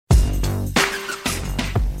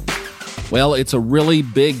Well, it's a really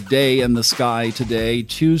big day in the sky today,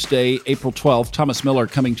 Tuesday, April 12th. Thomas Miller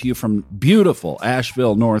coming to you from beautiful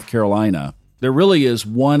Asheville, North Carolina. There really is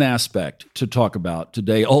one aspect to talk about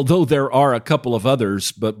today, although there are a couple of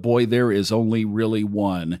others, but boy, there is only really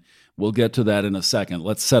one. We'll get to that in a second.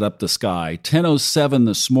 Let's set up the sky. 10:07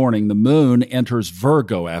 this morning, the moon enters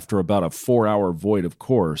Virgo after about a 4-hour void, of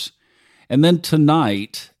course. And then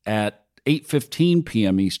tonight at 8:15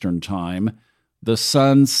 p.m. Eastern Time, the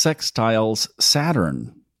sun sextiles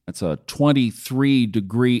Saturn. That's a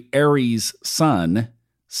 23-degree Aries sun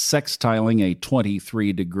sextiling a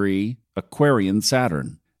 23-degree Aquarian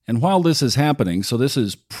Saturn. And while this is happening, so this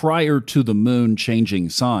is prior to the moon changing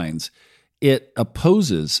signs, it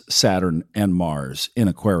opposes Saturn and Mars in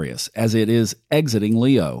Aquarius as it is exiting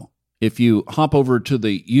Leo. If you hop over to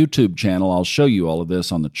the YouTube channel, I'll show you all of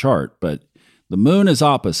this on the chart, but the moon is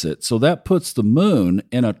opposite, so that puts the moon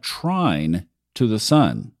in a trine to the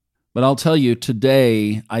sun. But I'll tell you,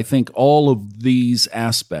 today, I think all of these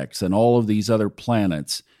aspects and all of these other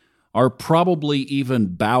planets are probably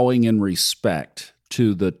even bowing in respect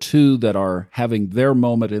to the two that are having their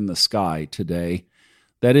moment in the sky today.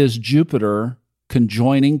 That is Jupiter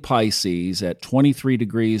conjoining Pisces at 23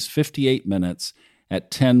 degrees 58 minutes at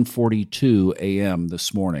 10:42 a.m.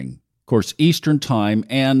 this morning. Of course, Eastern Time,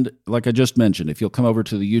 and like I just mentioned, if you'll come over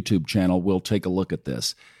to the YouTube channel, we'll take a look at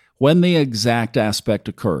this. When the exact aspect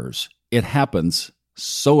occurs, it happens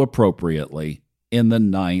so appropriately in the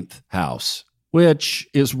 9th house, which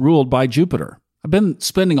is ruled by Jupiter. I've been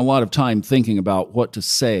spending a lot of time thinking about what to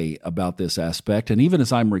say about this aspect, and even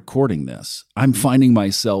as I'm recording this, I'm finding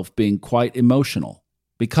myself being quite emotional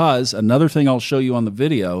because another thing I'll show you on the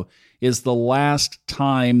video is the last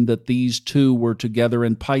time that these two were together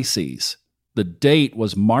in Pisces. The date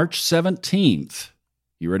was March 17th.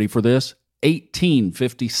 You ready for this?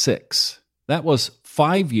 1856. That was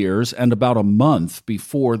 5 years and about a month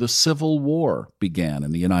before the Civil War began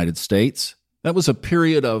in the United States. That was a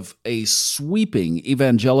period of a sweeping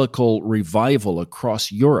evangelical revival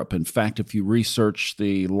across Europe. In fact, if you research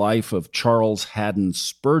the life of Charles Haddon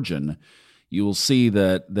Spurgeon, you will see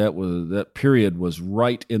that period was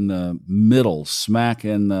right in the middle, smack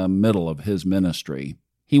in the middle of his ministry.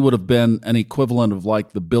 He would have been an equivalent of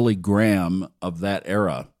like the Billy Graham of that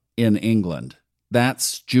era in England.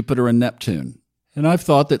 That's Jupiter and Neptune. And I've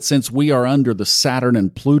thought that since we are under the Saturn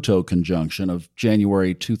and Pluto conjunction of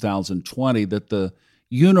January 2020, that the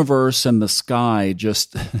universe and the sky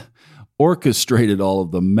just orchestrated all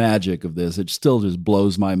of the magic of this. It still just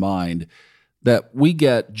blows my mind that we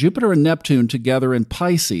get Jupiter and Neptune together in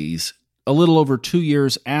Pisces a little over 2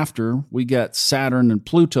 years after we get Saturn and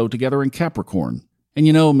Pluto together in Capricorn. And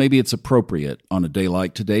you know, maybe it's appropriate on a day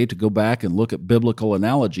like today to go back and look at biblical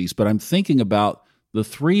analogies, but I'm thinking about the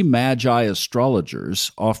three magi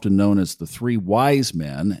astrologers, often known as the three wise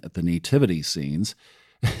men at the nativity scenes.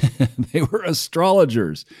 They were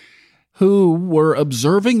astrologers who were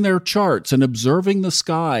observing their charts and observing the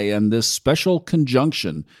sky and this special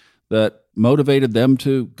conjunction that motivated them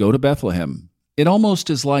to go to Bethlehem. It almost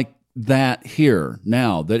is like that here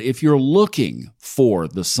now, that if you're looking for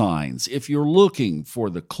the signs, if you're looking for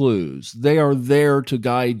the clues, they are there to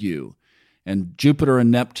guide you. And Jupiter and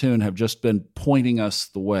Neptune have just been pointing us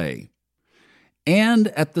the way. And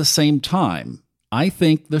at the same time, I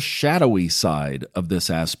think the shadowy side of this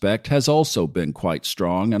aspect has also been quite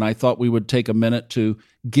strong, and I thought we would take a minute to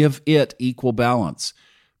give it equal balance,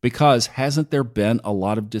 because hasn't there been a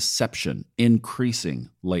lot of deception increasing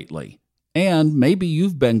lately? And maybe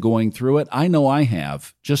you've been going through it. I know I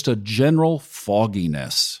have. Just a general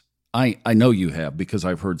fogginess. I know you have because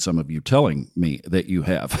I've heard some of you telling me that you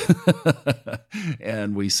have.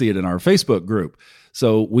 And we see it in our Facebook group.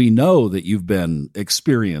 So we know that you've been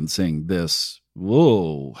experiencing this,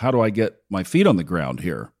 whoa, how do I get my feet on the ground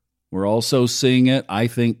here? We're also seeing it, I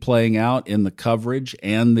think, playing out in the coverage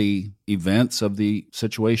and the events of the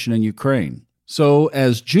situation in Ukraine. So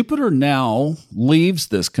as Jupiter now leaves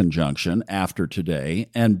this conjunction after today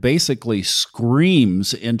and basically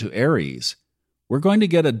screams into Aries, we're going to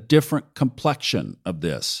get a different complexion of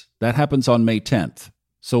this. That happens on May 10th.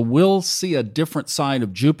 So we'll see a different side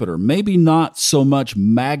of Jupiter, maybe not so much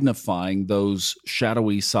magnifying those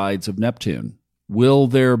shadowy sides of Neptune. Will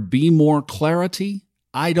there be more clarity?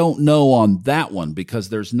 I don't know on that one because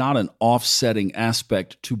there's not an offsetting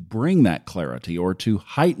aspect to bring that clarity or to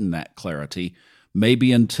heighten that clarity,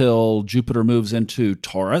 maybe until Jupiter moves into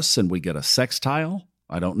Taurus and we get a sextile.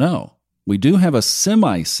 I don't know. We do have a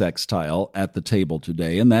semi-sextile at the table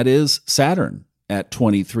today, and that is Saturn at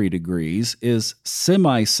 23 degrees is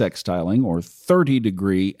semi-sextiling or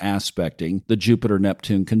 30-degree aspecting the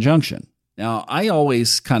Jupiter-Neptune conjunction. Now, I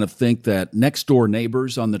always kind of think that next door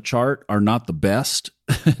neighbors on the chart are not the best.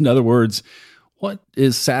 In other words, what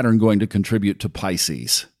is Saturn going to contribute to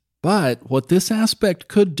Pisces? But what this aspect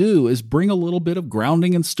could do is bring a little bit of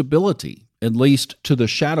grounding and stability, at least to the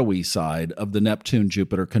shadowy side of the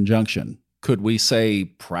Neptune-Jupiter conjunction. Could we say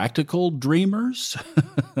practical dreamers?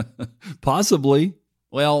 Possibly.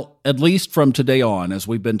 Well, at least from today on, as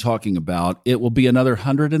we've been talking about, it will be another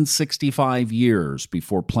 165 years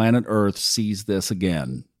before planet Earth sees this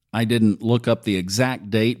again. I didn't look up the exact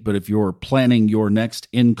date, but if you're planning your next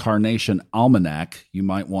incarnation almanac, you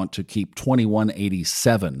might want to keep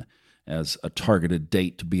 2187 as a targeted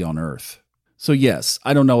date to be on Earth. So yes,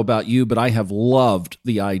 I don't know about you, but I have loved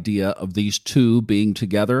the idea of these two being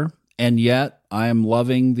together, and yet I am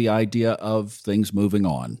loving the idea of things moving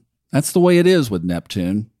on. That's the way it is with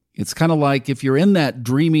Neptune. It's kind of like if you're in that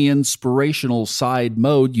dreamy, inspirational side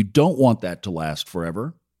mode, you don't want that to last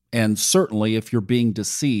forever. And certainly if you're being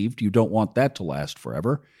deceived, you don't want that to last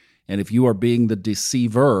forever. And if you are being the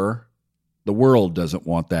deceiver, the world doesn't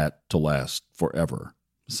want that to last forever.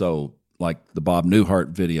 So like the Bob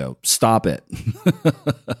Newhart video, stop it.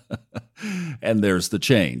 And there's the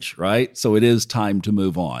change, right? So it is time to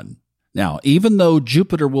move on. Now, even though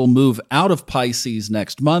Jupiter will move out of Pisces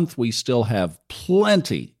next month, we still have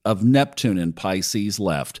plenty of Neptune in Pisces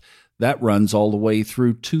left. That runs all the way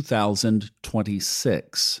through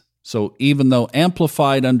 2026. So even though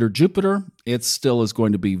amplified under Jupiter, it still is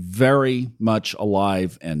going to be very much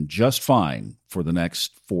alive and just fine for the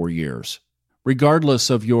next 4 years.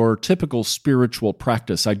 Regardless of your typical spiritual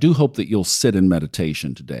practice, I do hope that you'll sit in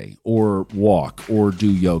meditation today, or walk, or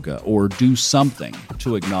do yoga, or do something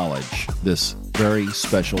to acknowledge this very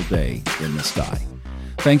special day in the sky.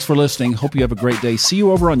 Thanks for listening. Hope you have a great day. See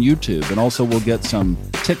you over on YouTube, and also we'll get some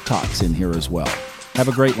TikToks in here as well. Have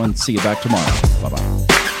a great one. See you back tomorrow. Bye-bye.